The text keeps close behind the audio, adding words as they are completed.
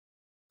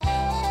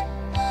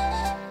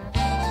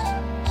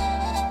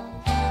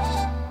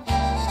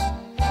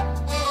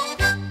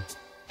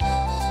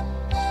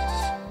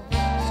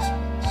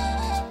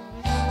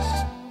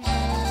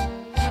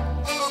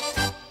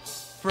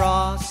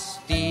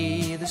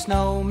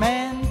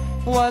snowman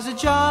was a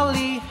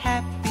jolly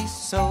happy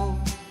soul,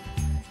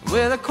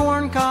 with a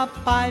corncob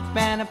pipe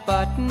and a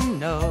button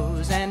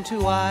nose and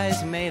 2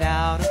 eyes made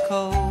out of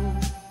coal.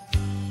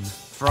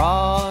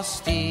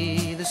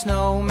 Frosty the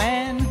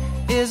snowman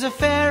is a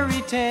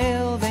fairy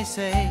tale, they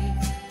say.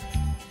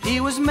 He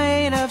was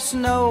made of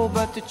snow,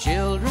 but the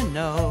children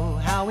know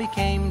how he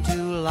came to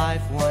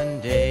life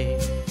one day.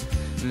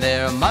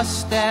 There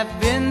must have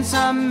been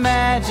some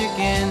magic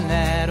in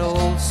that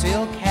old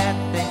silk hat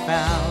they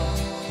found,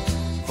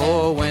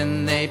 for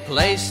when they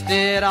placed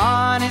it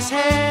on his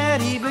head,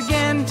 he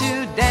began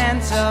to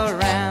dance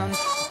around.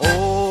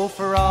 Oh,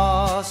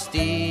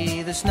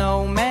 Frosty the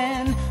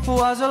snowman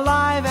was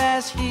alive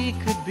as he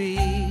could be,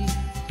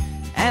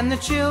 and the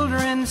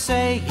children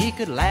say he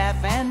could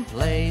laugh and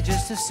play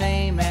just the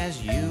same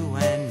as you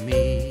and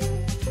me.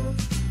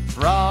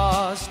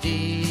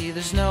 Frosty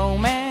the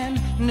snowman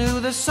knew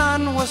the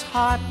sun was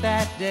hot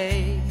that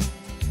day,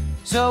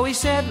 so he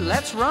said,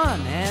 let's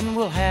run and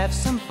we'll have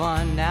some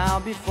fun now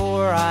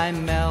before I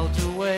melt away.